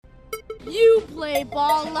You play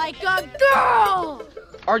ball like a girl!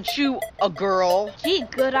 Aren't you a girl? Gee,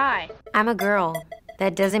 good eye. I'm a girl.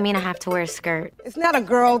 That doesn't mean I have to wear a skirt. It's not a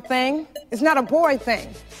girl thing. It's not a boy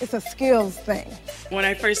thing. It's a skills thing. When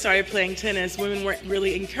I first started playing tennis, women weren't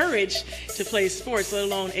really encouraged to play sports, let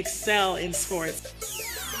alone excel in sports.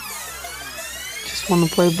 Just want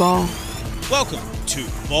to play ball. Welcome to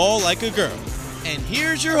Ball Like a Girl. And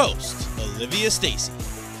here's your host, Olivia Stacy.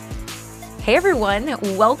 Hey everyone,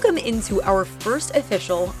 welcome into our first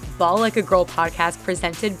official Ball Like a Girl podcast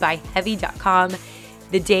presented by Heavy.com.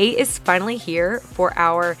 The day is finally here for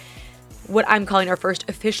what I'm calling our first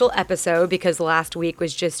official episode, because last week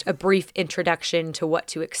was just a brief introduction to what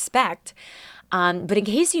to expect. But in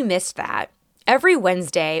case you missed that, every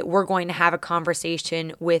Wednesday we're going to have a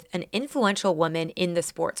conversation with an influential woman in the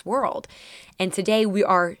sports world. And today we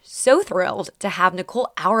are so thrilled to have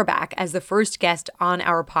Nicole Auerbach as the first guest on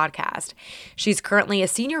our podcast. She's currently a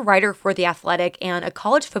senior writer for The Athletic and a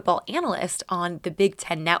college football analyst on the Big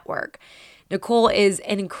Ten Network. Nicole is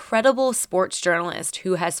an incredible sports journalist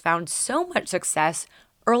who has found so much success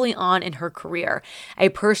early on in her career. I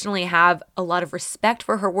personally have a lot of respect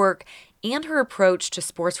for her work and her approach to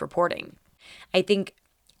sports reporting. I think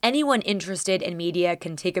anyone interested in media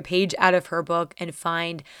can take a page out of her book and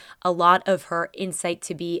find a lot of her insight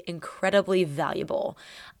to be incredibly valuable.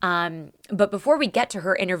 But before we get to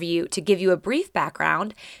her interview, to give you a brief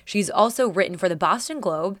background, she's also written for the Boston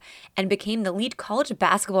Globe and became the lead college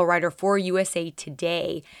basketball writer for USA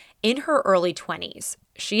Today in her early 20s.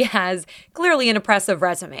 She has clearly an impressive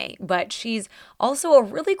resume, but she's also a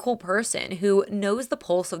really cool person who knows the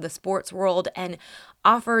pulse of the sports world and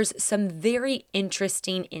offers some very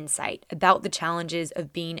interesting insight about the challenges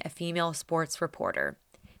of being a female sports reporter.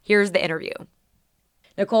 Here's the interview.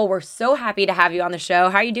 Nicole, we're so happy to have you on the show.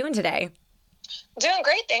 How are you doing today? Doing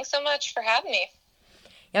great. Thanks so much for having me.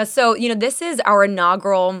 Yeah, so, this is our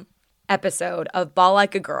inaugural episode of Ball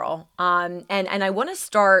Like a Girl. And I want to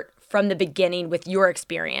start from the beginning with your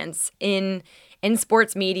experience in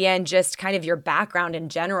sports media and just kind of your background in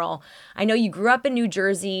general. I know you grew up in New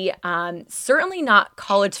Jersey, certainly not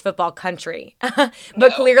college football country,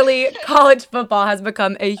 but clearly college football has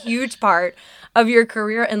become a huge part of your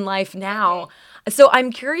career and life now. So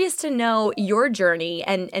I'm curious to know your journey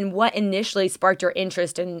and what initially sparked your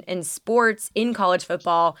interest in sports, in college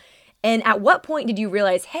football, and at what point did you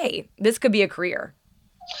realize, hey, this could be a career?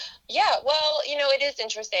 Yeah, well, it is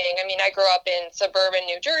interesting. I mean, I grew up in suburban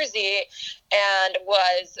New Jersey and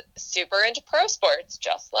was super into pro sports,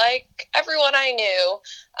 just like everyone I knew.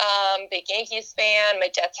 Big Yankees fan. My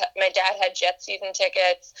dad had Jets season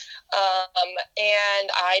tickets, and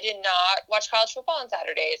I did not watch college football on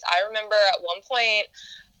Saturdays. I remember at one point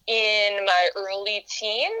in my early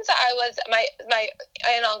teens, my aunt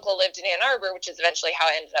and uncle lived in Ann Arbor, which is eventually how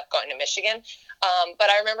I ended up going to Michigan. But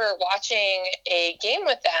I remember watching a game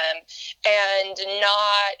with them and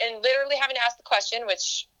literally having to ask the question,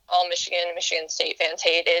 which all Michigan State fans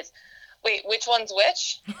hate, is, wait, which one's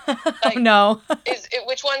which? Like, no.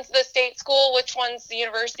 Which one's the state school? Which one's the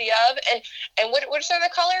university of? And which are the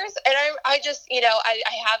colors? And I just, I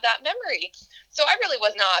have that memory. So I really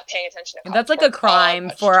was not paying attention to college. That's like a crime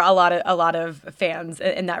for a lot of fans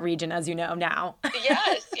in that region, as you know now.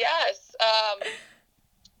 Yes.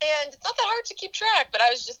 And it's not that hard to keep track, but I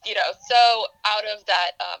was just, so out of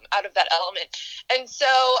that element. And so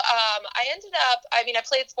I ended up, I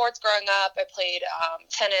played sports growing up. I played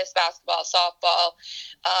tennis, basketball, softball.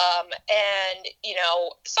 And,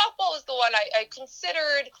 softball was the one I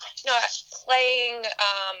considered, playing,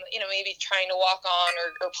 maybe trying to walk on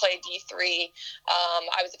or play D3.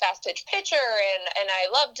 I was a fast pitch pitcher and I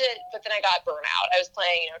loved it, but then I got burnt out. I was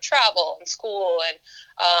playing, travel and school and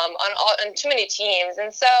on too many teams.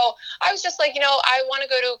 And so I was just like, I want to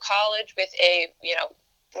go to college with a,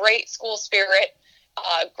 great school spirit,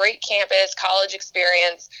 great campus, college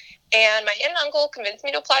experience. And my aunt and uncle convinced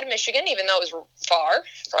me to apply to Michigan, even though it was far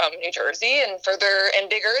from New Jersey and further and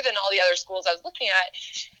bigger than all the other schools I was looking at.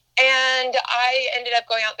 And I ended up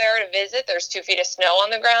going out there to visit. There's 2 feet of snow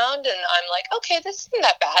on the ground. And I'm like, okay, this isn't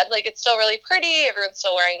that bad. Like, it's still really pretty. Everyone's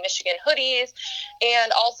still wearing Michigan hoodies.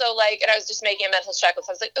 And also, and I was just making a mental checklist.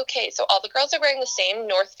 I was like, okay, so all the girls are wearing the same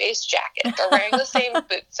North Face jacket. They're wearing the same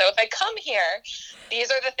boots. So if I come here,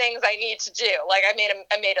 these are the things I need to do. Like, I made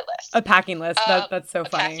a list. A packing list. That's so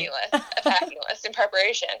funny. A packing list in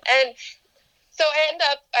preparation. And so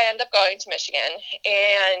I end up going to Michigan,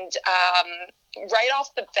 and right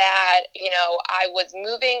off the bat, I was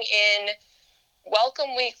moving in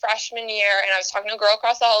welcome week freshman year, and I was talking to a girl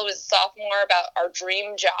across the hall who was a sophomore about our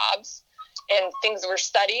dream jobs. and things we're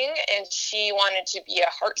studying, and she wanted to be a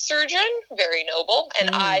heart surgeon, very noble. And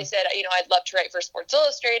I said, I'd love to write for Sports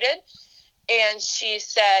Illustrated. And she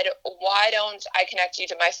said, why don't I connect you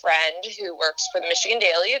to my friend who works for the Michigan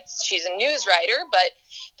Daily? She's a news writer, but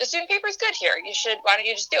the student paper is good here. Why don't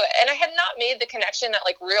you just do it? And I had not made the connection that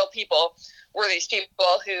like real people were these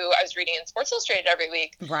people who I was reading in Sports Illustrated every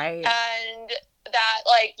week. Right. And that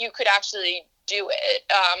like you could actually do it,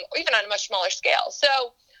 even on a much smaller scale. So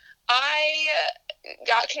I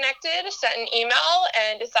got connected, sent an email,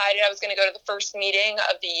 and decided I was going to go to the first meeting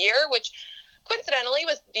of the year, which coincidentally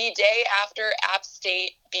was the day after App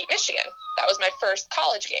State beat Michigan. That was my first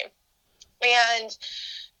college game. And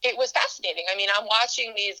it was fascinating. I mean, I'm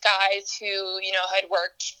watching these guys who, had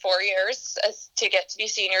worked 4 years to get to be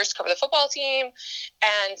seniors, to cover the football team,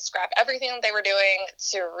 and scrap everything that they were doing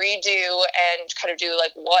to redo and kind of do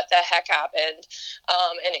like what the heck happened,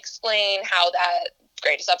 and explain how that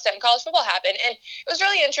greatest upset in college football happened. And it was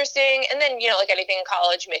really interesting. And then, like anything in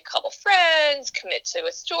college, you make a couple friends, commit to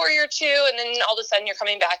a story or two, and then all of a sudden you're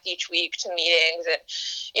coming back each week to meetings and,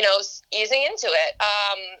 easing into it.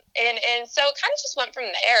 And so it kind of just went from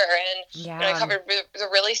there. And I covered the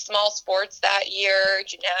really small sports that year,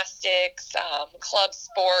 gymnastics, club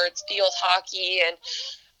sports, field hockey, and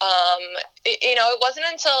it wasn't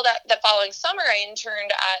until the following summer I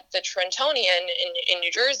interned at the Trentonian in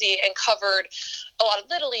New Jersey and covered a lot of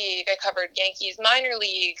Little League. I covered Yankees minor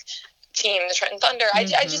league team, the Trenton Thunder. I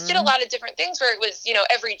just did a lot of different things where it was,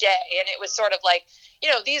 every day. And it was sort of like,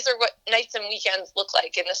 these are what nights and weekends look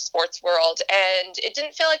like in the sports world. And it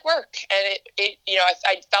didn't feel like work. And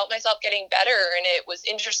I felt myself getting better, and it was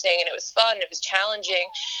interesting, and it was fun. It was challenging.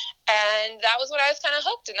 And that was when I was kind of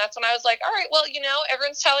hooked. And that's when I was like, all right, well,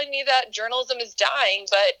 everyone's telling me that journalism is dying,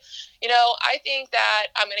 but, I think that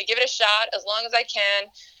I'm going to give it a shot as long as I can.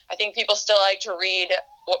 I think people still like to read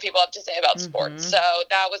what people have to say about sports. So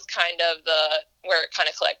that was kind of where it kind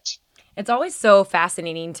of clicked. It's always so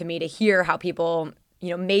fascinating to me to hear how people,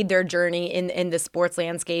 made their journey in the sports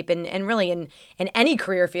landscape and really in any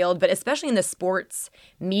career field, but especially in the sports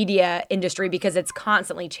media industry, because it's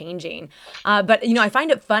constantly changing. But I find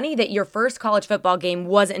it funny that your first college football game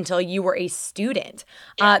wasn't until you were a student.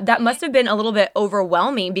 That must have been a little bit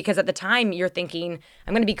overwhelming, because at the time you're thinking,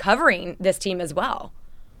 I'm going to be covering this team as well.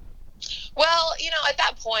 Well, at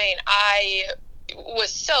that point, it was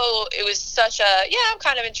such I'm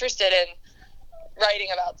kind of interested in writing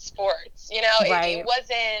about sports. Right.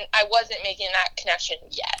 I wasn't making that connection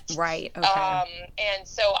yet. Right. Okay. And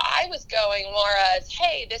so I was going more as,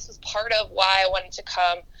 hey, this was part of why I wanted to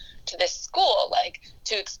come to this school, like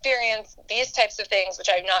to experience these types of things, which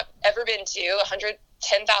I've not ever been to,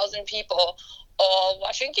 110,000 people all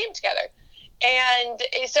watching a game together. And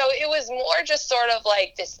so it was more just sort of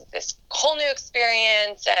like this whole new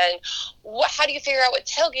experience, and how do you figure out what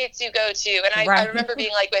tailgates you go to? And I remember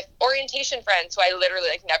being like with orientation friends who I literally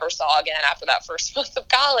like never saw again after that first month of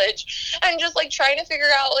college, and just like trying to figure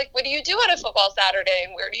out like, what do you do on a football Saturday,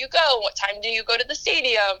 and where do you go? What time do you go to the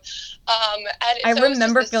stadium? And I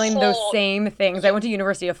remember feeling those same things. I went to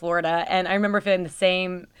University of Florida, and I remember feeling the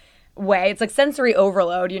same way. It's like sensory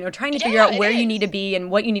overload, trying to figure out where you need to be and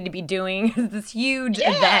what you need to be doing. This huge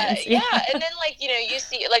event. Yeah. And then you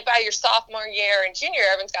see like by your sophomore year and junior,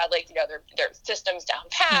 everyone's got like, their systems down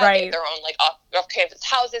pat. Right. They have their own like off campus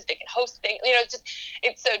houses. They can host things,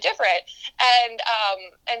 it's so different.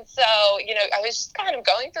 And so, I was just kind of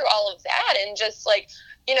going through all of that, and just like,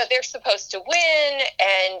 they're supposed to win,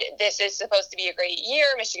 and this is supposed to be a great year.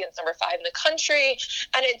 Michigan's number 5 in the country.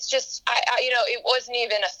 And it's just, it wasn't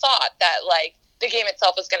even a thought that like the game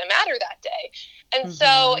itself was going to matter that day. And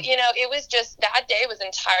so, it was just, that day was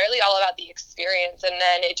entirely all about the experience. And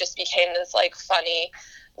then it just became this like funny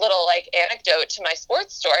little like anecdote to my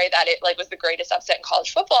sports story that it like was the greatest upset in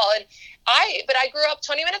college football. But I grew up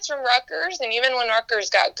 20 minutes from Rutgers, and even when Rutgers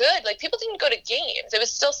got good, like people didn't go to games. It was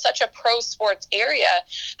still such a pro sports area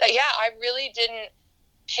that I really didn't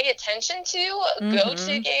pay attention to go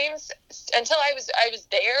to games until I was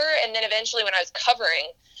there. And then eventually when I was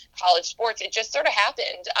covering college sports, it just sort of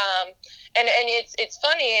happened. And it's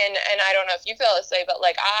funny, and I don't know if you feel this way, but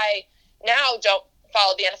like I now don't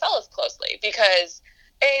follow the NFL as closely, because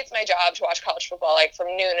it's my job to watch college football like from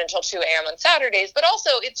noon until 2 a.m. on Saturdays, but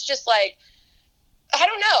also it's just like, I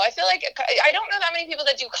don't know. I feel like I don't know that many people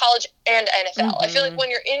that do college and NFL. I feel like when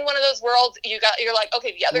you're in one of those worlds, you're like,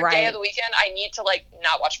 okay, the other day of the weekend, I need to like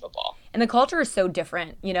not watch football. And the culture is so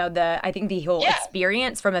different. You know, I think the whole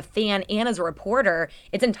experience from a fan and as a reporter,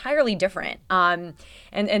 it's entirely different.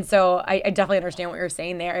 And so I definitely understand what you're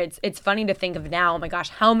saying there. It's funny to think of now, oh my gosh,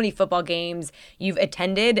 how many football games you've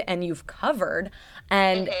attended and you've covered.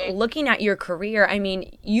 And looking at your career, I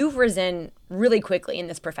mean, you've risen really quickly in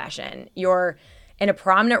this profession. You're in a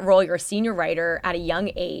prominent role. You're a senior writer at a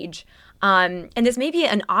young age. And this may be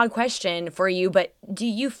an odd question for you, but do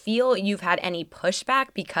you feel you've had any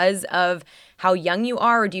pushback because of how young you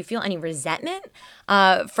are, or do you feel any resentment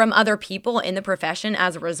from other people in the profession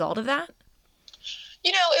as a result of that?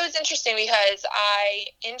 You know, it was interesting because I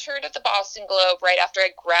interned at the Boston Globe right after I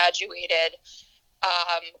graduated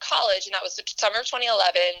college, and that was the summer of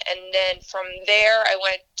 2011. And then from there, I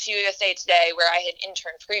went to USA Today, where I had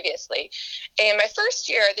interned previously. And my first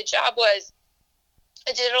year, the job was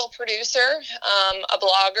a digital producer, a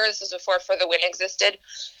blogger. This was before For the Win existed.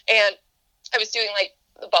 And I was doing like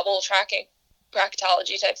the bubble tracking,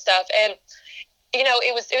 bracketology type stuff. And, you know,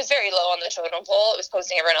 it was very low on the totem pole. It was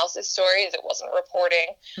posting everyone else's stories. It wasn't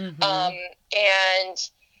reporting. And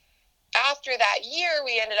after that year,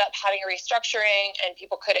 we ended up having a restructuring and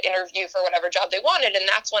people could interview for whatever job they wanted. And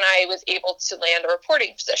that's when I was able to land a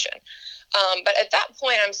reporting position. But at that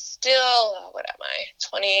point, I'm still,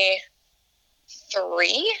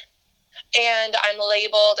 23, and I'm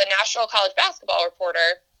labeled a national college basketball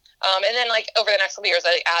reporter. And then like over the next couple of years,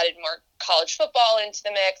 I added more college football into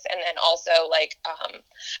the mix. And then also like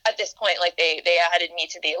at this point, like they added me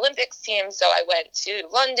to the Olympics team. So I went to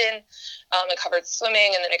London and covered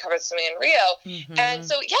swimming, and then I covered swimming in Rio. And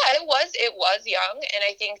so, yeah, it was young. And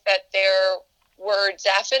I think that there were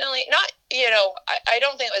definitely not, you know, I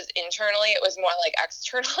don't think it was internally. It was more like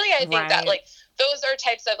externally. I think that like those are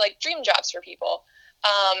types of like dream jobs for people.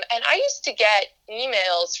 And I used to get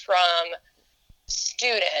emails from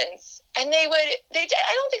students, and I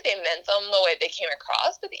don't think they meant them the way they came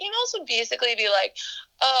across, but the emails would basically be like,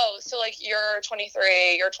 oh, so like you're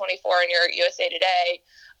 23, you're 24, and you're at USA Today.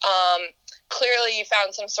 Clearly you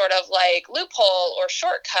found some sort of like loophole or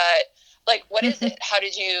shortcut. Like, what is it? How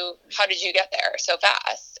did you get there so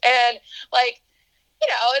fast? And like, you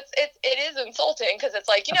know, it is insulting because it's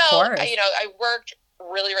like, I worked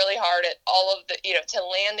really, really hard at all of the, you know, to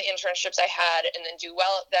land the internships I had and then do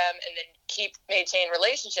well at them and then maintain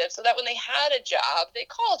relationships so that when they had a job, they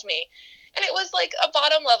called me. And it was like a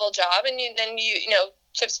bottom level job. And then you know,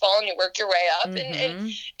 chips fall and you work your way up.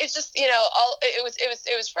 And it's just, you know, it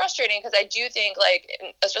was frustrating because I do think like,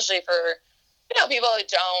 especially for, you know, people who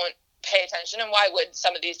don't pay attention, and why would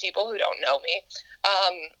some of these people who don't know me,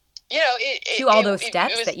 you know, those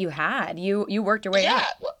steps that you had, you worked your way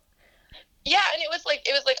up. Yeah, and it was like,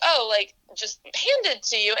 oh, like, just handed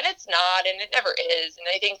to you, and it's not, and it never is. And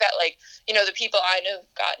I think that, like, you know, the people I know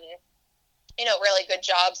have gotten, you know, really good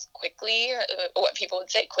jobs quickly, what people would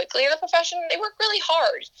say quickly in the profession, they work really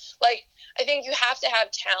hard. Like, I think you have to have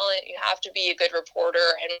talent, you have to be a good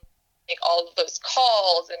reporter and make all of those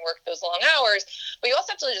calls and work those long hours, but you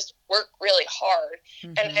also have to just work really hard.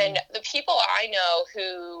 And the people I know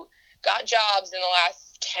who got jobs in the last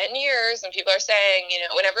 10 years, and people are saying, you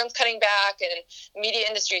know, when everyone's cutting back and the media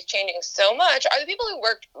industry is changing so much, are the people who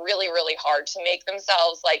worked really, really hard to make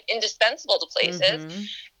themselves like indispensable to places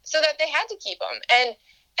so that they had to keep them.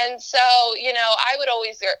 And so, you know, I would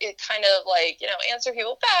always kind of like, you know, answer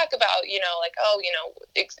people back about, you know, like, oh, you know,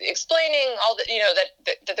 explaining all the, you know,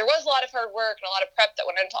 that there was a lot of hard work and a lot of prep that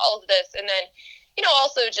went into all of this. And then, you know,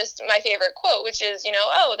 also just my favorite quote, which is, you know,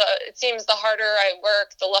 it seems the harder I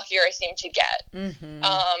work, the luckier I seem to get.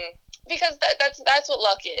 Because that's what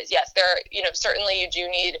luck is. Yes, there are, you know, certainly you do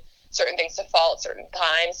need certain things to fall at certain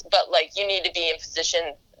times, but like you need to be in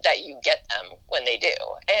position that you get them when they do.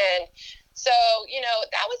 And so, you know,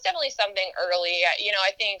 that was definitely something early. You know, I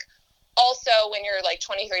think also when you're like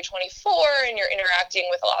 23, 24 and you're interacting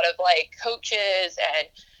with a lot of like coaches and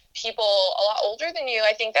people a lot older than you,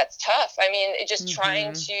 I think that's tough. I mean, just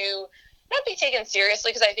trying to not be taken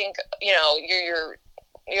seriously, because I think, you know, you're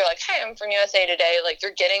like, hey, I'm from USA Today, like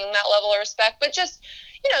you're getting that level of respect, but just,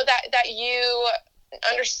 you know, that you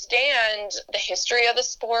understand the history of the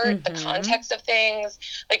sport, the context of things,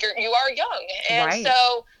 like you are young. And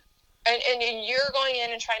so, and you're going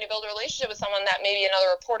in and trying to build a relationship with someone that maybe another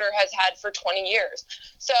reporter has had for 20 years.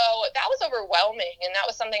 So that was overwhelming. And that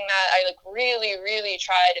was something that I like really, really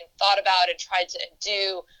tried and thought about and tried to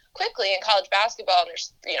do quickly in college basketball. And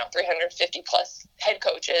there's, you know, 350 plus head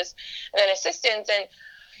coaches and then assistants. And,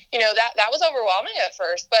 that was overwhelming at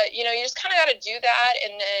first, but, you just kind of got to do that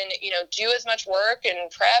and then, do as much work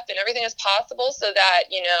and prep and everything as possible so that,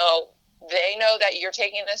 they know that you're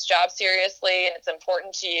taking this job seriously and it's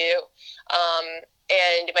important to you.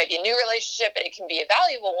 And it might be a new relationship, but it can be a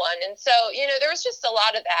valuable one. And so, there was just a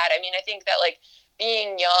lot of that. I mean, I think that like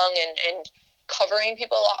being young and covering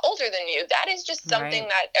people a lot older than you, that is just something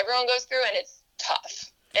that everyone goes through and it's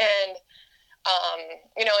tough. And,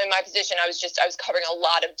 in my position, I was covering a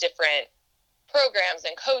lot of different programs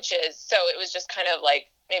and coaches. So it was just kind of like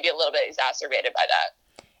maybe a little bit exacerbated by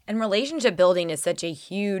that. And relationship building is such a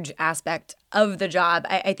huge aspect of the job.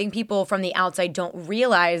 I think people from the outside don't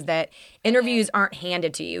realize that interviews aren't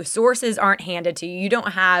handed to you. Sources aren't handed to you. You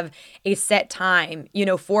don't have a set time,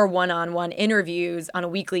 for one-on-one interviews on a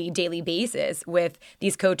weekly, daily basis with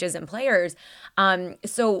these coaches and players.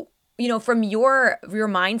 So, from your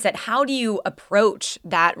mindset, how do you approach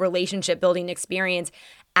that relationship building experience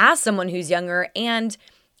as someone who's younger and,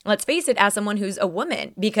 let's face it, as someone who's a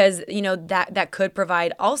woman, because, that could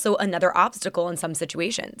provide also another obstacle in some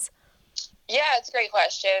situations? Yeah, it's a great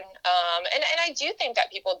question. And I do think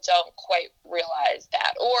that people don't quite realize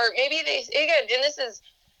that. Or maybe and this is,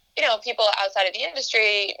 people outside of the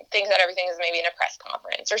industry think that everything is maybe in a press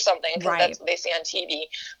conference or something because that's what they see on TV.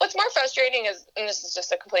 What's more frustrating is, and this is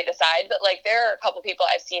just a complete aside, but like there are a couple people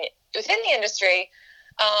I've seen within the industry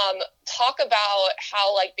talk about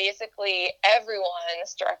how like basically everyone,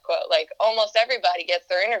 this direct quote, like almost everybody gets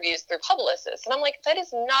their interviews through publicists. And I'm like, that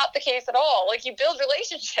is not the case at all. Like you build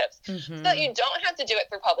relationships so that you don't have to do it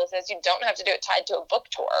through publicists. You don't have to do it tied to a book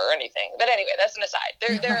tour or anything. But anyway, that's an aside.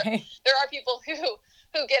 There are people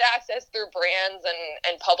who get access through brands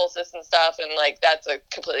and publicists and stuff. And like, that's a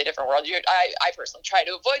completely different world. I personally try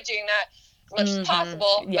to avoid doing that as much as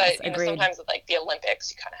possible. Yes, but sometimes with like the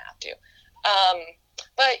Olympics, you kind of have to.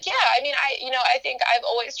 But yeah, I mean, I think I've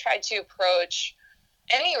always tried to approach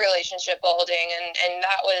any relationship building, and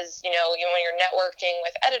that was, when you're networking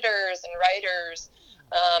with editors and writers,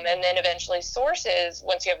 and then eventually sources,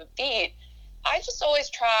 once you have a beat, I just always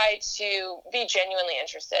try to be genuinely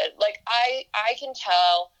interested. Like I can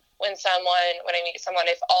tell when I meet someone,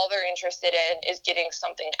 if all they're interested in is getting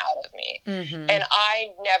something out of me. And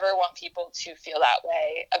I never want people to feel that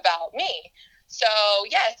way about me. So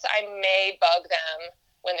yes, I may bug them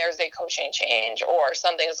when there's a coaching change or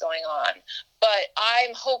something is going on. But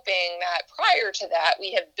I'm hoping that prior to that,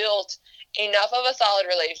 we have built enough of a solid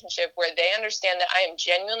relationship where they understand that I am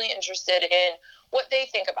genuinely interested in what they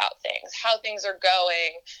think about things, how things are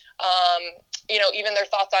going, even their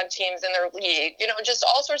thoughts on teams in their league, just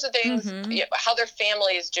all sorts of things, how their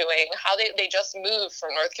family is doing, how they just moved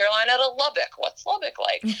from North Carolina to Lubbock. What's Lubbock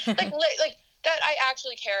like? like that I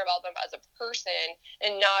actually care about them as a person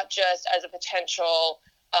and not just as a potential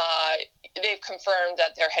they've confirmed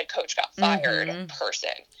that their head coach got fired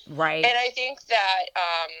person. Right. And I think that,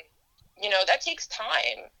 that takes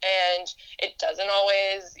time and it doesn't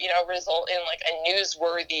always, result in like a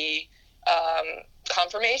newsworthy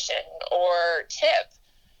confirmation or tip,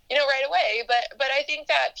 right away. But I think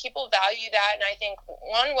that people value that. And I think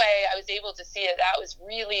one way I was able to see it, that was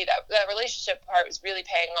really, that relationship part was really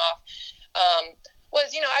paying off,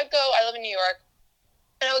 was, I live in New York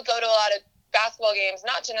and I would go to a lot of basketball games,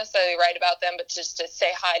 not to necessarily write about them, but just to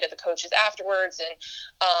say hi to the coaches afterwards. And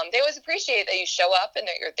they always appreciate that you show up and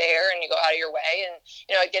that you're there and you go out of your way. And,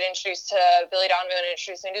 I'd get introduced to Billy Donovan and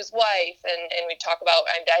introduce me to his wife. And we'd talk about,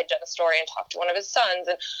 I'd done a story and talked to one of his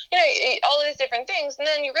sons and, all of these different things. And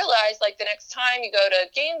then you realize like the next time you go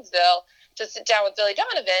to Gainesville to sit down with Billy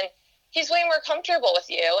Donovan, he's way more comfortable with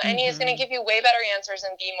you and he's going to give you way better answers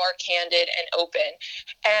and be more candid and open.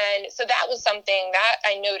 And so that was something that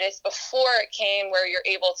I noticed before it came where you're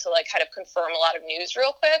able to like kind of confirm a lot of news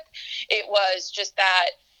real quick. It was just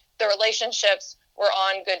that the relationships were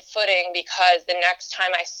on good footing because the next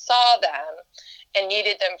time I saw them and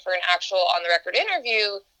needed them for an actual on the record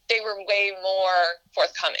interview, they were way more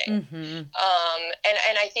forthcoming.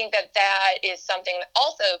 And I think that is something that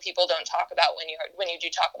also people don't talk about when you do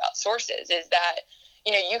talk about sources is that,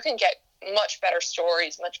 you can get much better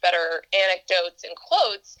stories, much better anecdotes and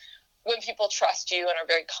quotes when people trust you and are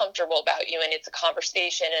very comfortable about you. And it's a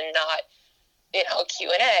conversation and not, a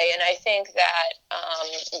Q&A. And I think that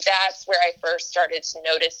that's where I first started to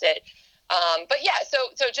notice it. But yeah,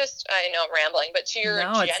 so just, I know I'm rambling, but to your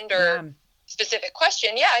gender specific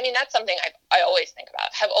question, that's something I always think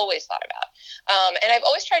about, have always thought about. And I've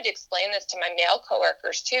always tried to explain this to my male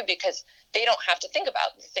coworkers too, because they don't have to think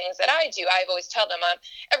about the things that I do. I've always tell them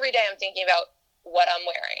every day I'm thinking about what I'm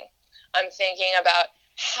wearing. I'm thinking about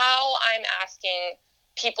how I'm asking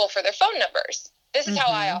people for their phone numbers. This is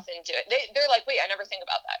how I often do it. They're like, wait, I never think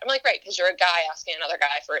about that. I'm like, right, because you're a guy asking another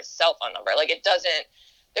guy for his cell phone number. Like, it doesn't,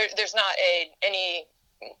 there's not any,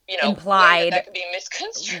 implied that could be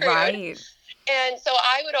misconstrued. Right. And so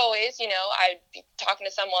I would always, I'd be talking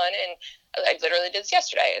to someone, and I literally did this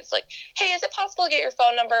yesterday. It's like, hey, is it possible to get your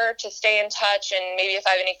phone number to stay in touch? And maybe if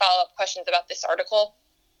I have any follow-up questions about this article,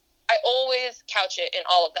 I always couch it in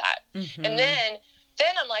all of that. And then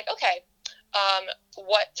I'm like, okay,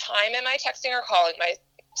 what time am I texting or calling my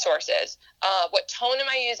sources? What tone am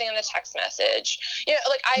I using in the text message?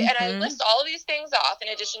 And I list all of these things off in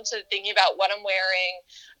addition to thinking about what I'm wearing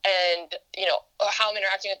and, how I'm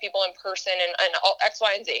interacting with people in person and all X,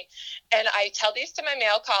 Y, and Z. And I tell these to my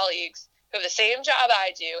male colleagues who have the same job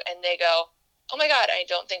I do, and they go, oh my God, I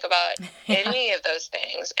don't think about any of those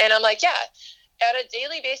things. And I'm like, yeah, at a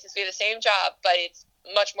daily basis, we have the same job, but it's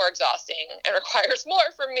much more exhausting and requires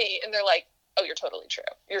more from me. And they're like, oh, you're totally true.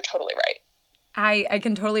 You're totally right. I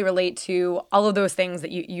can totally relate to all of those things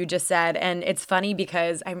that you just said. And it's funny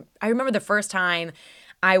because I remember the first time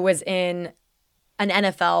I was in an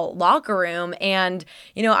NFL locker room, and,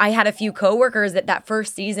 I had a few coworkers that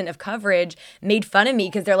first season of coverage made fun of me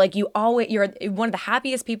because they're like, you're one of the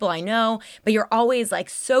happiest people I know, but you're always like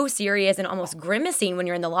so serious and almost grimacing when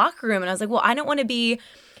you're in the locker room. And I was like, well, I don't want to be,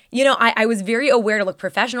 I was very aware to look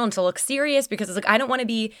professional and to look serious because it's like, I don't want to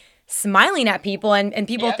be smiling at people and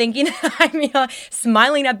people thinking I'm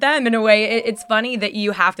smiling at them in a way. It's funny that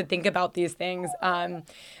you have to think about these things,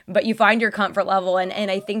 but you find your comfort level.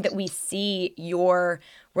 And I think that we see your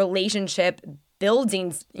relationship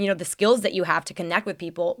building, the skills that you have to connect with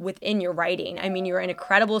people within your writing. I mean, you're an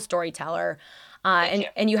incredible storyteller.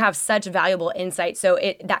 And you have such valuable insight. So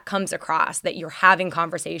that comes across that you're having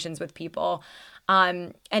conversations with people.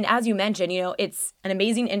 And as you mentioned, it's an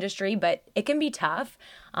amazing industry, but it can be tough.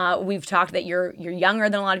 We've talked that you're younger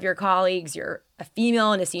than a lot of your colleagues. You're a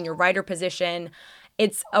female in a senior writer position.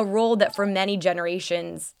 It's a role that for many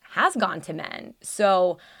generations has gone to men.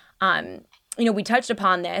 So, we touched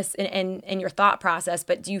upon this in your thought process,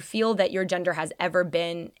 but do you feel that your gender has ever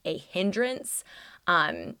been a hindrance?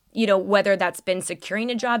 Whether that's been securing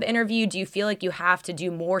a job interview, do you feel like you have to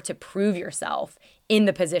do more to prove yourself in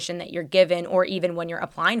the position that you're given, or even when you're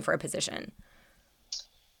applying for a position?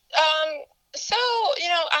 So,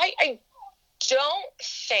 I don't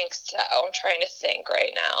think so. I'm trying to think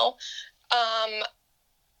right now.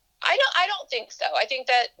 I don't think so. I think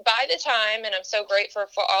that by the time, and I'm so grateful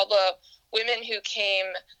for all the women who came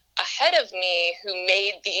ahead of me who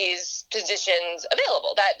made these positions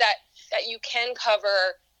available, that you can cover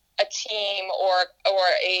a team or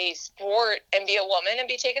a sport and be a woman and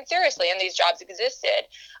be taken seriously, and these jobs existed.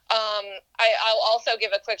 I'll also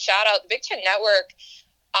give a quick shout out. The Big Ten Network,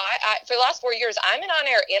 I for the last 4 years, I'm an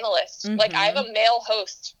on-air analyst. Like, I have a male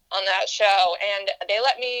host on that show, and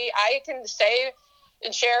I can say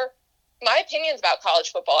and share my opinions about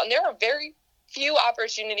college football. And there are very few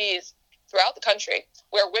opportunities throughout the country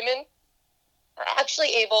where women are actually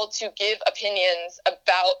able to give opinions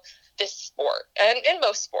about this sport, and in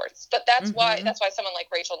most sports. But that's why someone like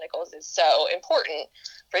Rachel Nichols is so important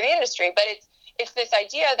for the industry. But it's this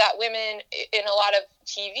idea that women in a lot of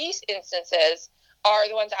TV instances are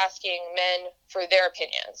the ones asking men for their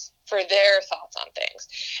opinions, for their thoughts on things.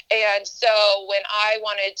 And so when I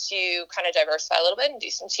wanted to kind of diversify a little bit and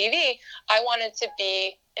do some TV, I wanted to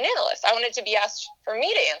be an analyst. I wanted to be asked for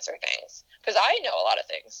me to answer things, because I know a lot of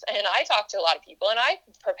things, and I talk to a lot of people, and I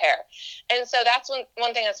prepare. And so that's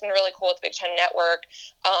one thing that's been really cool with the Big Ten Network,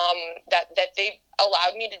 that they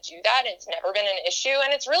allowed me to do that. It's never been an issue,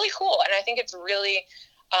 and it's really cool. And I think it's really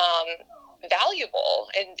valuable,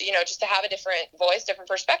 and just to have a different voice, different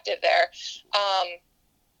perspective there.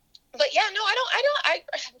 But yeah, no,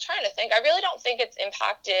 I'm trying to think. I really don't think it's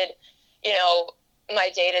impacted, my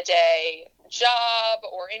day-to-day job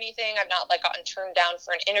or anything. I've not gotten turned down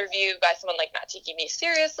for an interview by someone not taking me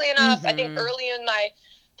seriously enough. I think early in my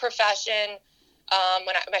profession,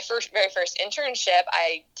 when my very first internship,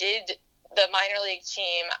 I did the minor league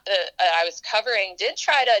team that I was covering did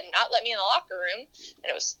try to not let me in the locker room, and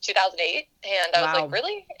it was 2008, and I was like,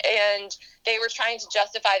 really? And they were trying to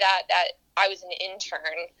justify that I was an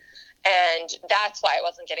intern, and that's why I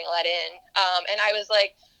wasn't getting let in. And I was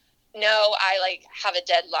like, no, I have a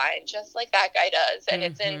deadline just like that guy does, and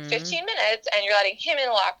it's in 15 minutes, and you're letting him in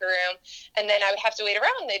the locker room, and then I would have to wait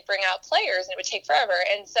around. They'd bring out players, and it would take forever.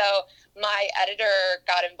 And so my editor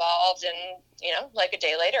got involved, and a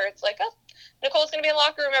day later, it's like, oh, Nicole's going to be in the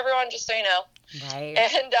locker room, everyone, just so you know. Right.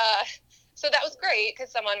 And so that was great, because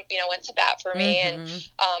someone went to bat for me, and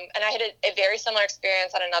I had a very similar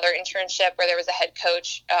experience on another internship where there was a head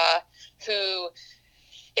coach who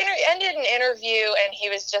ended an interview, and he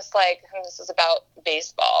was just like, this is about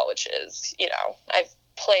baseball, which is, I've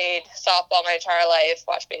played softball my entire life,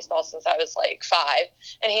 watched baseball since I was like 5.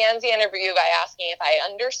 And he ends the interview by asking if I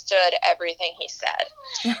understood everything he said.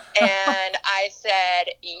 And I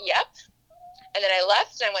said, yep. And then I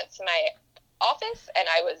left and I went to my office and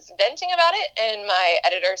I was venting about it. And my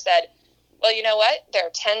editor said, well, you know what? There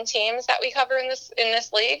are 10 teams that we cover in this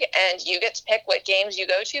league, and you get to pick what games you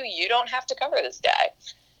go to. You don't have to cover this day.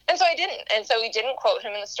 And so I didn't. And so we didn't quote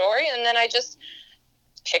him in the story. And then I just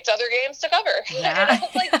picked other games to cover. Yeah. And I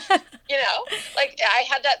was like, I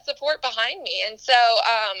had that support behind me. And so,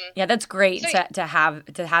 yeah, that's great to have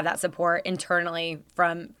that support internally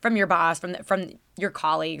from your boss, from your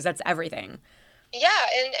colleagues. That's everything. Yeah.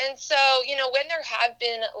 And so, when there have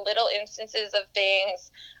been little instances of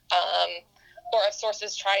things, or of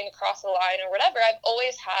sources trying to cross the line or whatever, I've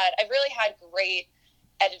really had great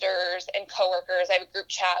editors and coworkers. I have a group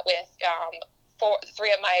chat with,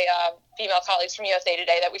 3 of my female colleagues from USA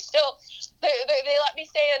Today that we still, they let me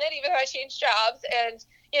stay in it even though I changed jobs. And,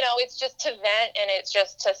 it's just to vent, and it's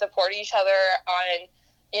just to support each other on,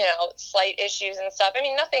 slight issues and stuff. I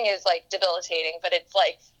mean, nothing is like debilitating, but it's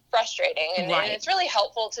like frustrating. And, right. And it's really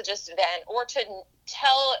helpful to just vent or to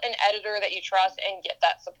tell an editor that you trust and get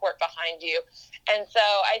that support behind you. And so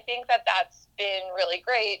I think that that's been really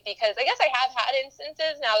great, because I guess I have had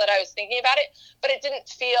instances now that I was thinking about it, but it didn't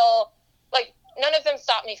feel like, none of them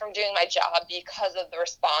stopped me from doing my job because of the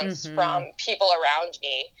response from people around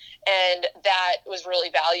me. And that was really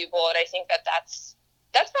valuable. And I think that that's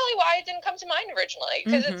probably why it didn't come to mind originally.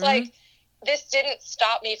 Because it's like, this didn't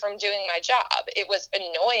stop me from doing my job. It was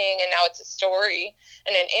annoying, and now it's a story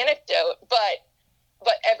and an anecdote. But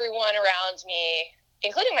everyone around me,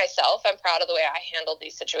 including myself, I'm proud of the way I handled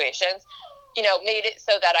these situations, made it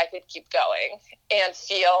so that I could keep going and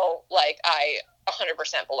feel like I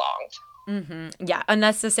 100% belonged. Yeah,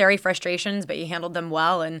 unnecessary frustrations, but you handled them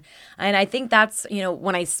well. And I think that's,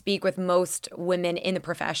 when I speak with most women in the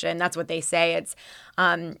profession, that's what they say. It's,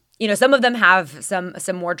 some of them have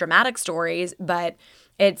some more dramatic stories, but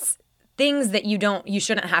it's things that you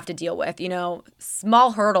shouldn't have to deal with,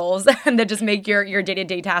 small hurdles that just make your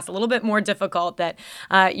day-to-day tasks a little bit more difficult that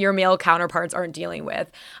your male counterparts aren't dealing with.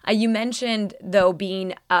 You mentioned, though,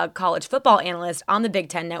 being a college football analyst on the Big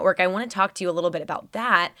Ten Network. I want to talk to you a little bit about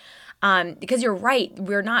that. Because you're right,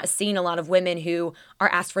 we're not seeing a lot of women who are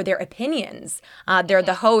asked for their opinions. They're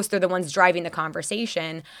the hosts, they're the ones driving the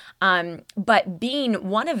conversation. But being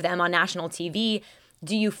one of them on national TV,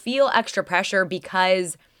 do you feel extra pressure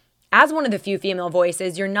because as one of the few female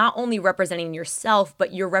voices, you're not only representing yourself,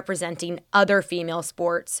 but you're representing other female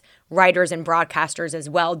sports writers and broadcasters as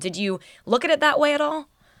well? Did you look at it that way at all?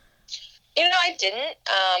 I didn't,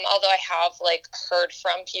 although I have heard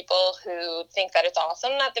from people who think that it's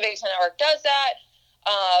awesome that the Big Ten Network does that,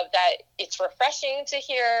 that it's refreshing to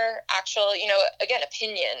hear actual, again,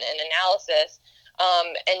 opinion and analysis,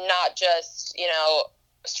 and not just,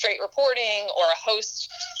 straight reporting or a host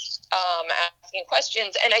asking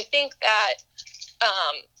questions. And I think that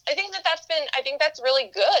that's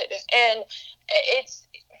really good. And it's,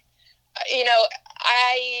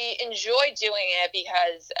 I enjoy doing it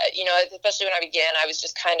because, especially when I began, I was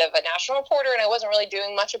just kind of a national reporter and I wasn't really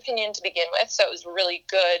doing much opinion to begin with. So it was really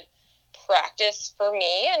good practice for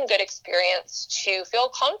me and good experience to feel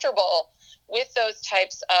comfortable with those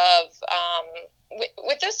types of,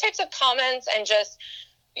 with those types of comments and just,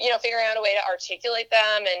 figuring out a way to articulate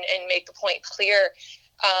them and make the point clear.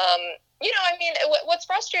 What's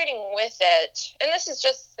frustrating with it, and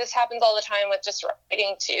this happens all the time with just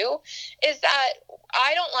writing too, is that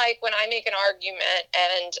I don't like when I make an argument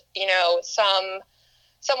and,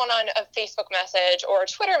 someone on a Facebook message or a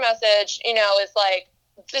Twitter message, is like,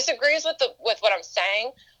 disagrees with what I'm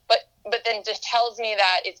saying, but then just tells me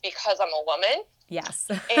that it's because I'm a woman. Yes.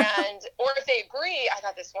 or if they agree, I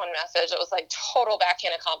got this one message that was like total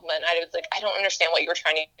backhanded compliment. I was like, I don't understand what you were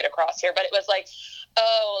trying to get across here, but it was like,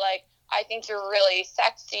 I think you're really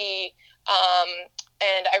sexy,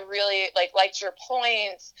 and I really liked your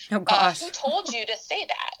points. Oh gosh. Who told you to say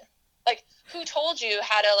that? Who told you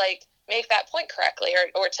how to make that point correctly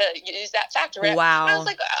or to use that factor? Wow. And I was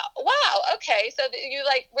like, wow, okay. So you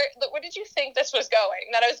where did you think this was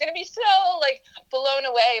going? That I was going to be so blown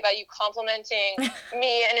away by you complimenting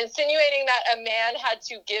me and insinuating that a man had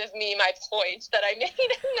to give me my point that I made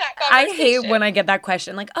in that conversation. I hate when I get that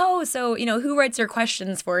question, so who writes your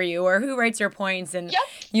questions for you or who writes your points, and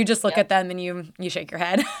you just look at them and you shake your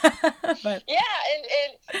head. But yeah,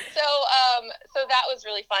 and so that was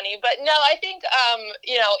really funny. But no, I think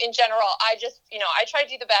in general, I just I try to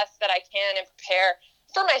do the best that I can and prepare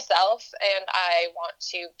for myself, and I want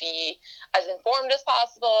to be as informed as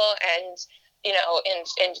possible and, you know,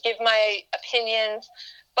 and give my opinions.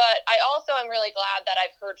 But I also am really glad that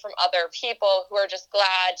I've heard from other people who are just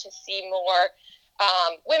glad to see more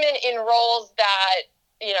women in roles that,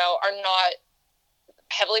 you know, are not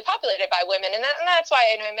heavily populated by women. And that's why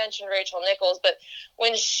I mentioned Rachel Nichols, but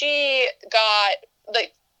when she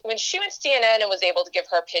when she went to CNN and was able to give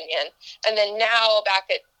her opinion, and then now back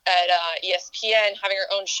at ESPN having her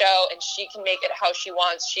own show, and she can make it how she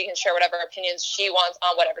wants, she can share whatever opinions she wants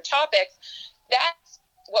on whatever topics, that's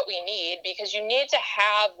what we need, because you need to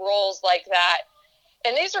have roles like that.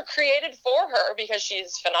 And these are created for her because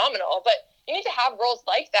she's phenomenal, but you need to have roles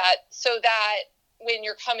like that so that when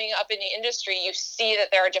you're coming up in the industry, you see that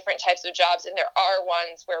there are different types of jobs, and there are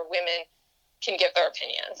ones where women can give their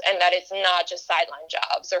opinions, and that it's not just sideline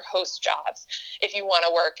jobs or host jobs if you want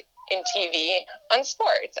to work in TV on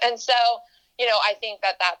sports. And so, you know, I think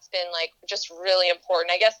that that's been like just really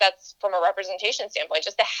important. I guess that's from a representation standpoint,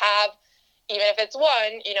 just to have, even if it's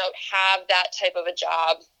one, you know, have that type of a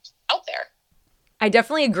job out there. I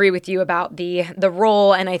definitely agree with you about the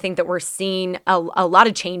role, and I think that we're seeing a lot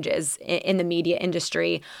of changes in the media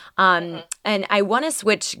industry. And I want to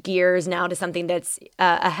switch gears now to something that's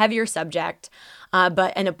a heavier subject,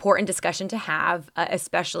 but an important discussion to have,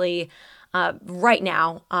 especially right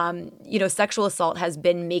now. You know, sexual assault has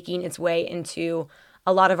been making its way into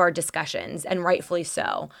a lot of our discussions, and rightfully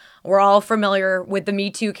so. We're all familiar with the Me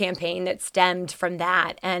Too campaign that stemmed from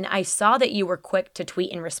that, and I saw that you were quick to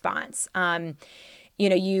tweet in response. You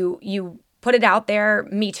know, you put it out there,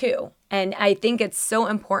 Me Too. And I think it's so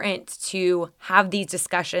important to have these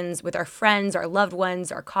discussions with our friends, our loved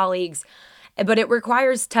ones, our colleagues, but it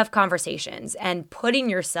requires tough conversations and putting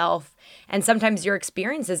yourself and sometimes your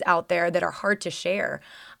experiences out there that are hard to share.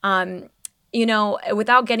 You know,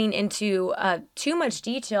 without getting into too much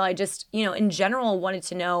detail, I just, you know, in general wanted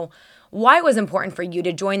to know why it was important for you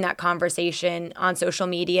to join that conversation on social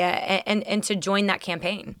media and to join that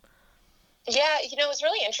campaign. Yeah, you know, it was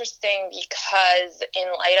really interesting because in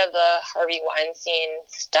light of the Harvey Weinstein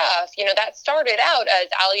stuff, you know, that started out as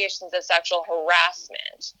allegations of sexual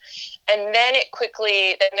harassment. And then it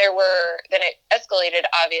escalated,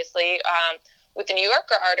 obviously, with the New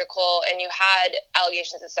Yorker article, and you had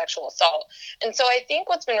allegations of sexual assault. And so I think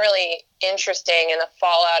what's been really interesting in the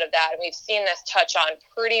fallout of that, and we've seen this touch on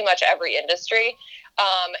pretty much every industry,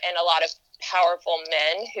 and a lot of powerful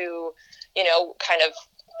men who, you know, kind of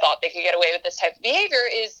thought they could get away with this type of behavior,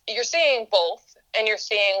 is you're seeing both, and you're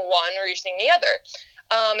seeing one or you're seeing the other.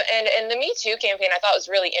 And the Me Too campaign I thought was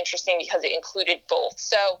really interesting because it included both.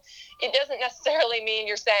 So it doesn't necessarily mean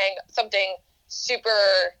you're saying something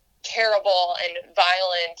super terrible and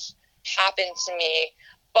violent happened to me,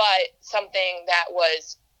 but something that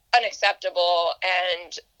was unacceptable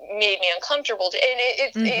and made me uncomfortable.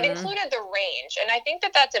 And it included the range. And I think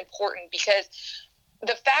that that's important because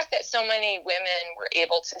the fact that so many women were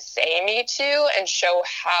able to say Me Too and show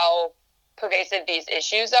how pervasive these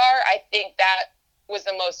issues are, I think that was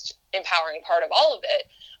the most empowering part of all of it.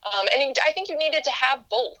 And I think you needed to have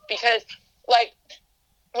both because, like,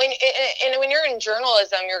 when you're in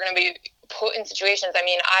journalism, you're going to be put in situations. I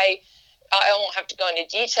mean, I won't have to go into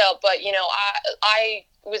detail, but, you know, I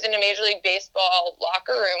was in a Major League Baseball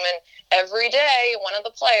locker room, and every day one of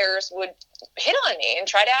the players would hit on me and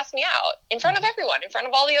try to ask me out in front of everyone, in front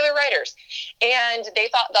of all the other writers. And the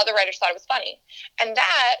other writers thought it was funny. And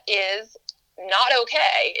that is not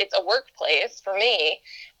okay. It's a workplace for me,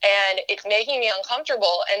 and it's making me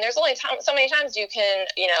uncomfortable. And there's only so many times you can,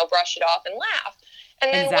 you know, brush it off and laugh.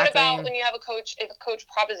 And then What about when you have if a coach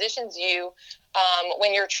propositions you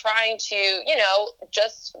when you're trying to, you know,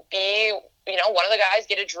 just be, you know, one of the guys,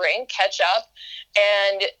 get a drink, catch up,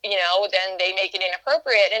 and, you know, then they make it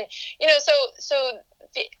inappropriate. And, you know,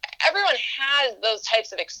 everyone has those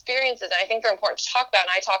types of experiences, and I think they're important to talk about. And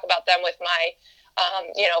I talk about them with my,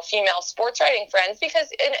 you know, female sports writing friends, because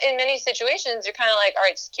in many situations, you're kind of like, all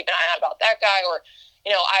right, just keep an eye out about that guy, or,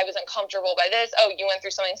 you know, I was uncomfortable by this. Oh, you went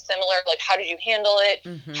through something similar. Like, how did you handle it?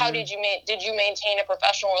 Mm-hmm. How did you maintain a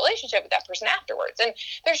professional relationship with that person afterwards? And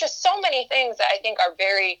there's just so many things that I think are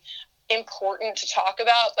very important to talk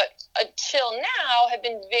about, but until now have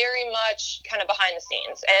been very much kind of behind the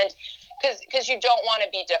scenes. And because you don't want to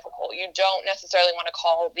be difficult. You don't necessarily want to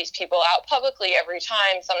call these people out publicly every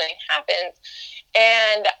time something happens.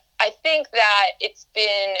 And I think that it's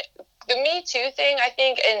been the Me Too thing, I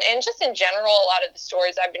think, and just in general, a lot of the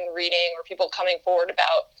stories I've been reading or people coming forward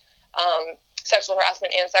about sexual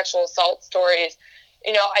harassment and sexual assault stories,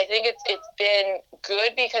 you know, I think it's been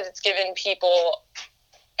good because it's given people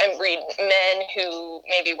read men who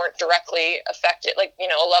maybe weren't directly affected, like, you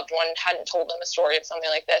know, a loved one hadn't told them a story of something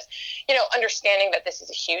like this, you know, understanding that this is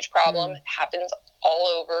a huge problem, happens all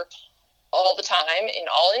over, all the time, in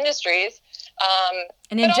all industries.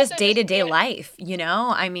 And in just day-to-day life, you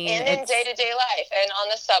know, I mean, and in day-to-day life, and on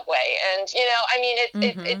the subway, and, you know, I mean,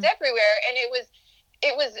 it's everywhere. And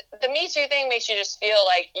it was the Me Too thing makes you just feel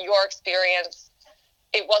like your experience,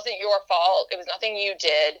 it wasn't your fault. It was nothing you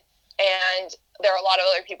did. And there are a lot of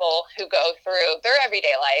other people who go through their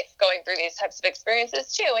everyday life going through these types of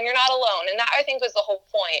experiences too, and you're not alone. And that, I think, was the whole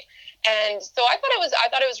point. And so I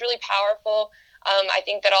thought it was really powerful. I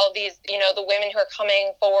think that all of these, you know, the women who are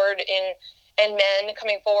coming forward and men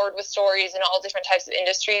coming forward with stories in all different types of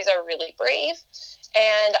industries are really brave.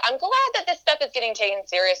 And I'm glad that this stuff is getting taken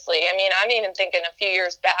seriously. I mean, I'm even thinking a few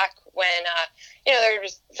years back when, you know, there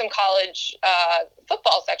was some college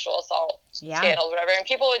football sexual assault scandals, whatever, and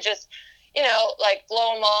people would just, you know, like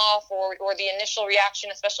blow them off, or the initial reaction,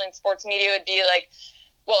 especially in sports media, would be like,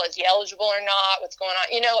 well, is he eligible or not? What's going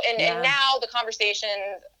on? You know, and now the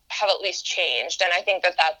conversations have at least changed. And I think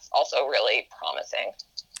that that's also really promising.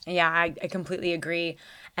 Yeah, I completely agree.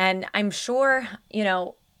 And I'm sure, you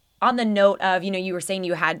know, on the note of, you know, you were saying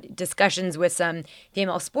you had discussions with some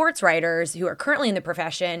female sports writers who are currently in the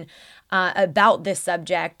profession about this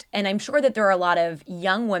subject. And I'm sure that there are a lot of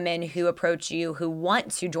young women who approach you who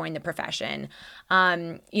want to join the profession,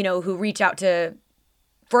 you know, who reach out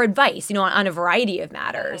for advice, you know, on a variety of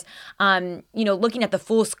matters, you know, looking at the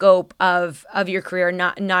full scope of your career,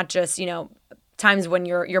 not just, you know, times when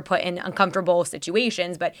you're put in uncomfortable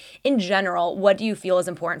situations, but in general, what do you feel is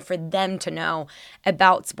important for them to know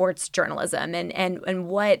about sports journalism, and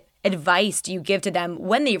what advice do you give to them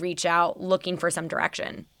when they reach out looking for some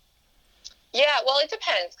direction? Yeah, well, it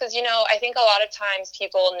depends, because, you know, I think a lot of times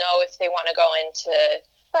people know if they want to go into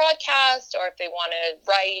broadcast or if they want to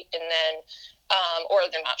write, and then, or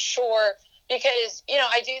they're not sure. Because, you know,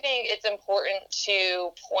 I do think it's important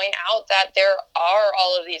to point out that there are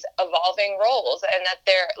all of these evolving roles, and that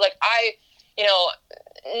they're, like, you know,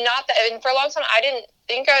 not that, and for a long time, I didn't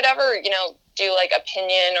think I'd ever, you know, do like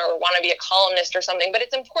opinion or want to be a columnist or something, but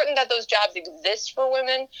it's important that those jobs exist for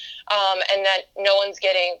women, and that no one's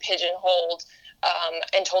getting pigeonholed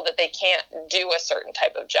and told that they can't do a certain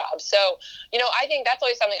type of job. So, you know, I think that's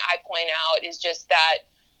always something I point out, is just that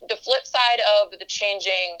the flip side of the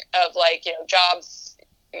changing of, like, you know, jobs,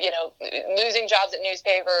 you know, losing jobs at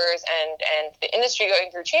newspapers and the industry going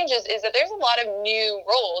through changes, is that there's a lot of new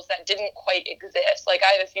roles that didn't quite exist. Like,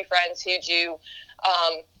 I have a few friends who do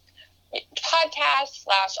podcasts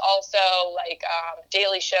 / also like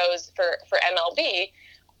daily shows for MLB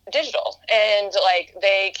digital, and like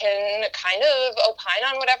they can kind of opine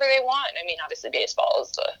on whatever they want. I mean, obviously baseball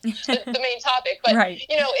is the main topic, but right.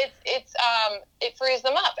 You know, it frees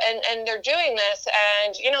them up, and they're doing this,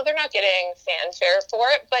 and, you know, they're not getting fanfare for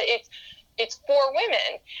it, but it's for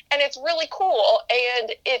women, and it's really cool.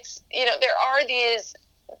 And it's, you know, there are these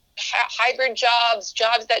hybrid jobs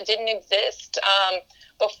that didn't exist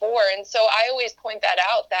before, and so I always point that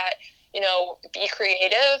out, that, you know, be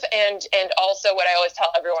creative, and also what I always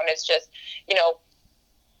tell everyone is just, you know,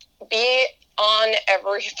 be on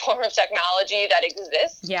every form of technology that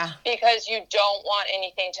exists. Yeah. Because you don't want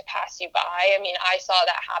anything to pass you by. I mean, I saw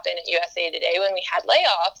that happen at USA Today when we had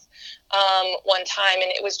layoffs one time,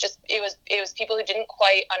 and it was people who didn't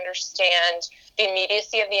quite understand the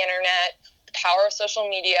immediacy of the internet, the power of social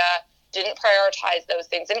media, didn't prioritize those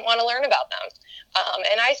things, didn't want to learn about them.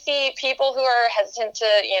 And I see people who are hesitant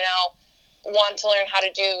to, you know, want to learn how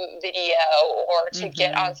to do video, or to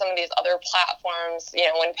get on some of these other platforms, you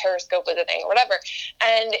know, when Periscope was a thing or whatever.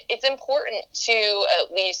 And it's important to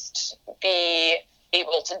at least be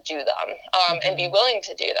able to do them, and be willing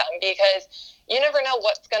to do them, because you never know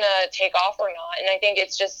what's going to take off or not. And I think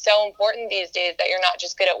it's just so important these days that you're not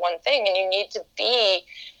just good at one thing, and you need to be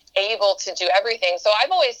able to do everything. So I've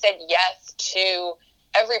always said yes to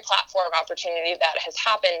every platform opportunity that has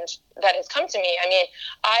happened, that has come to me. I mean,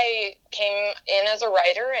 I came in as a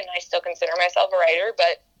writer, and I still consider myself a writer,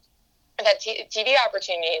 but I've had TV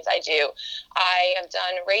opportunities. I have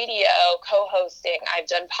done radio, co-hosting. I've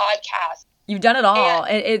done podcasts. You've done it all,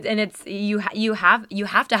 and it's you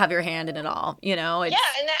have to have your hand in it all. You know. And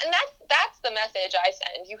that's the message I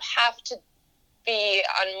send. You have to be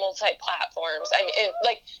on multi-platforms. I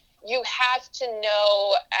mean, you have to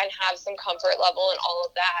know and have some comfort level in all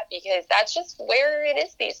of that, because that's just where it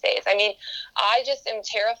is these days. I mean, I just am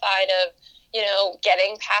terrified of, you know,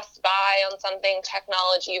 getting passed by on something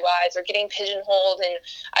technology-wise, or getting pigeonholed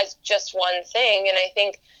as just one thing. And I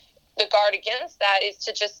think the guard against that is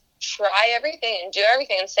to just try everything and do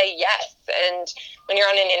everything and say yes. And when you're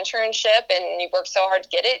on an internship and you work so hard to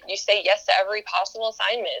get it, you say yes to every possible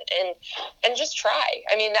assignment and just try.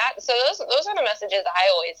 I mean, those are the messages I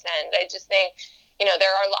always send. I just think, you know,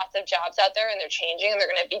 there are lots of jobs out there and they're changing and they're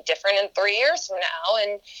going to be different in 3 years from now.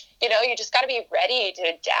 And, you know, you just got to be ready to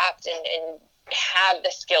adapt and have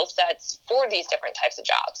the skill sets for these different types of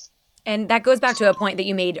jobs. And that goes back to a point that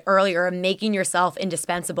you made earlier, making yourself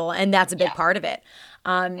indispensable. And that's a big part of it.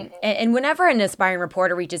 And whenever an aspiring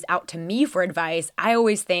reporter reaches out to me for advice, I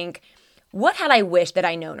always think, what had I wished that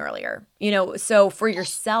I known earlier? You know, so for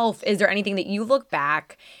yourself, is there anything that you look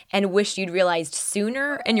back and wish you'd realized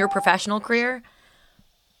sooner in your professional career?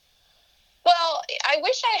 Well, I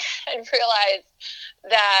wish I had realized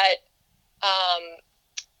that,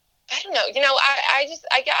 I don't know, you know, I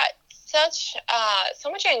got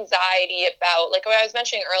so much anxiety about, like what I was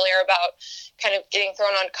mentioning earlier about kind of getting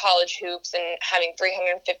thrown on college hoops and having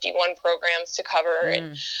 351 programs to cover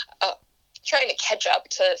and trying to catch up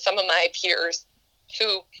to some of my peers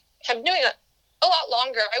who have been doing it a lot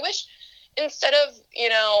longer. I wish instead of, you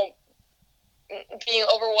know, being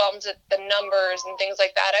overwhelmed at the numbers and things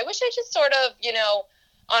like that, I wish I just sort of, you know,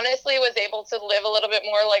 honestly was able to live a little bit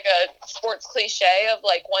more like a sports cliche of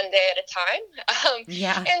like one day at a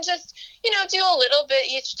time. And just, you know, do a little bit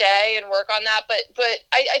each day and work on that. But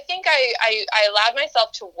I think I allowed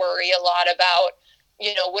myself to worry a lot about,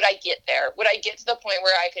 you know, would I get there? Would I get to the point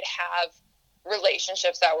where I could have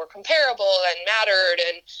relationships that were comparable and mattered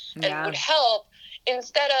and would help,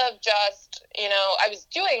 instead of just, you know, I was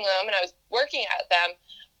doing them and I was working at them,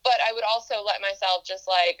 but I would also let myself just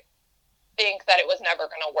like think that it was never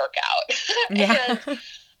going to work out. And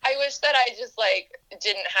I wish that I just like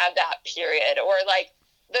didn't have that period, or like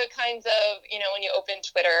the kinds of, you know, when you open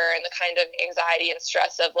Twitter and the kind of anxiety and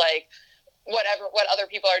stress of like what other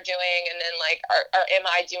people are doing, and then like am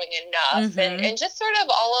I doing enough, and just sort of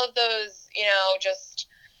all of those, you know, just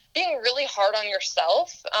being really hard on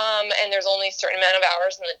yourself, and there's only a certain amount of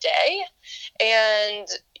hours in the day, and,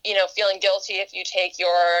 you know, feeling guilty if you take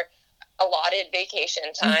your allotted vacation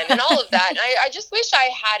time and all of that. And I just wish I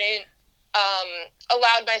hadn't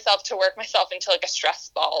allowed myself to work myself into like a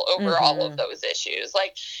stress ball over all of those issues.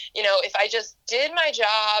 Like, you know, if I just did my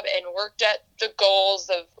job and worked at the goals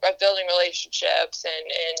of building relationships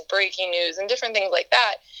and breaking news and different things like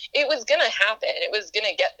that, it was going to happen. It was going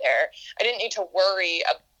to get there. I didn't need to worry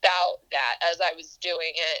about that as I was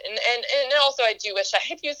doing it. And also I do wish I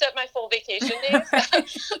had used up my full vacation days.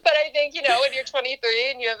 But I think, you know, when you're 23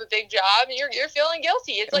 and you have a big job, you're feeling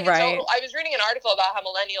guilty. It's like I was reading an article about how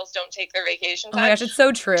millennials don't take their vacation time. Oh my gosh, it's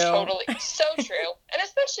so true. Totally. So true. And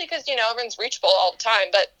especially because, you know, everyone's reachable all the time.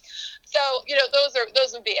 But so, you know, those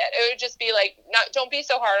would be it. It would just be like, don't be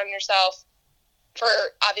so hard on yourself for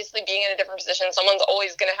obviously being in a different position. Someone's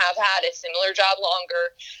always going to have had a similar job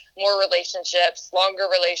longer, more relationships, longer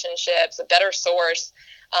relationships, a better source.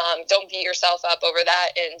 Don't beat yourself up over that,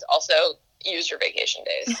 and also use your vacation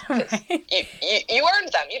days. You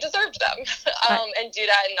earned them. You deserved them. And do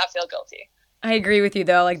that and not feel guilty. I agree with you,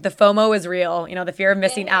 though. Like, the FOMO is real. You know, the fear of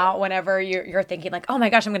missing out whenever you're thinking like, oh my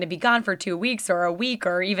gosh, I'm going to be gone for 2 weeks or a week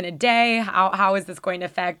or even a day. How is this going to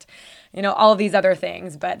affect, you know, all of these other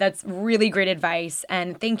things? But that's really great advice.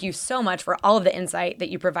 And thank you so much for all of the insight that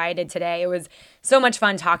you provided today. It was so much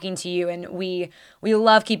fun talking to you. And we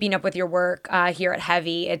love keeping up with your work here at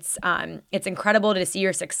Heavy. It's incredible to see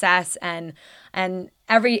your success, and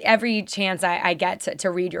every chance I get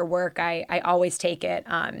to read your work, I always take it.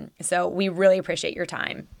 So we really appreciate your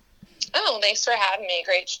time. Oh, thanks for having me.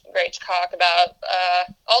 Great to talk about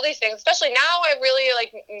all these things. Especially now, I really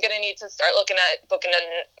I'm going to need to start looking at booking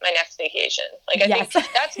my next vacation. Like, I think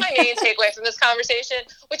that's my main takeaway from this conversation,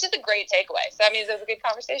 which is a great takeaway. So that means it was a good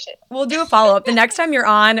conversation. We'll do a follow-up. The next time you're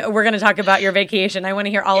on, we're going to talk about your vacation. I want to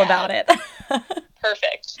hear all about it.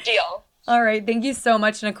 Perfect. Deal. All right. Thank you so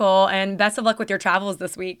much, Nicole, and best of luck with your travels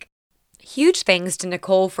this week. Huge thanks to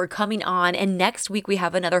Nicole for coming on. And next week, we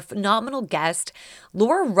have another phenomenal guest.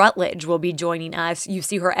 Laura Rutledge will be joining us. You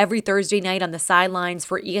see her every Thursday night on the sidelines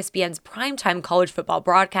for ESPN's primetime college football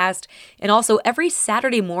broadcast, and also every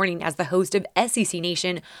Saturday morning as the host of SEC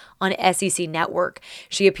Nation on SEC Network.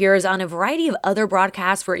 She appears on a variety of other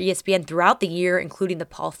broadcasts for ESPN throughout the year, including the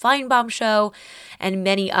Paul Feinbaum Show and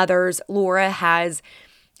many others. Laura has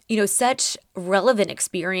such relevant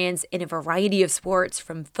experience in a variety of sports,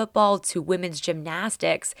 from football to women's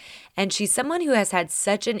gymnastics. And she's someone who has had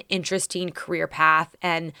such an interesting career path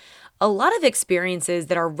and a lot of experiences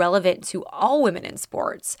that are relevant to all women in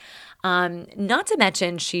sports. Not to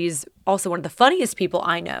mention, she's also one of the funniest people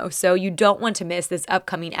I know, so you don't want to miss this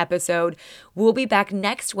upcoming episode. We'll be back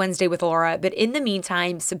next Wednesday with Laura, but in the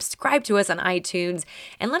meantime, subscribe to us on iTunes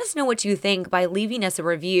and let us know what you think by leaving us a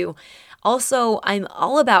review. Also, I'm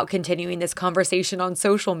all about continuing this conversation on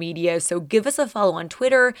social media, so give us a follow on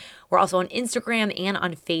Twitter. We're also on Instagram and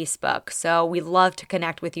on Facebook, so we love to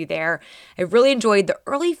connect with you there. I really enjoyed the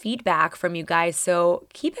early feedback from you guys, so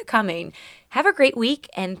keep it coming. Have a great week,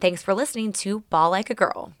 and thanks for listening to Ball Like a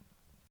Girl.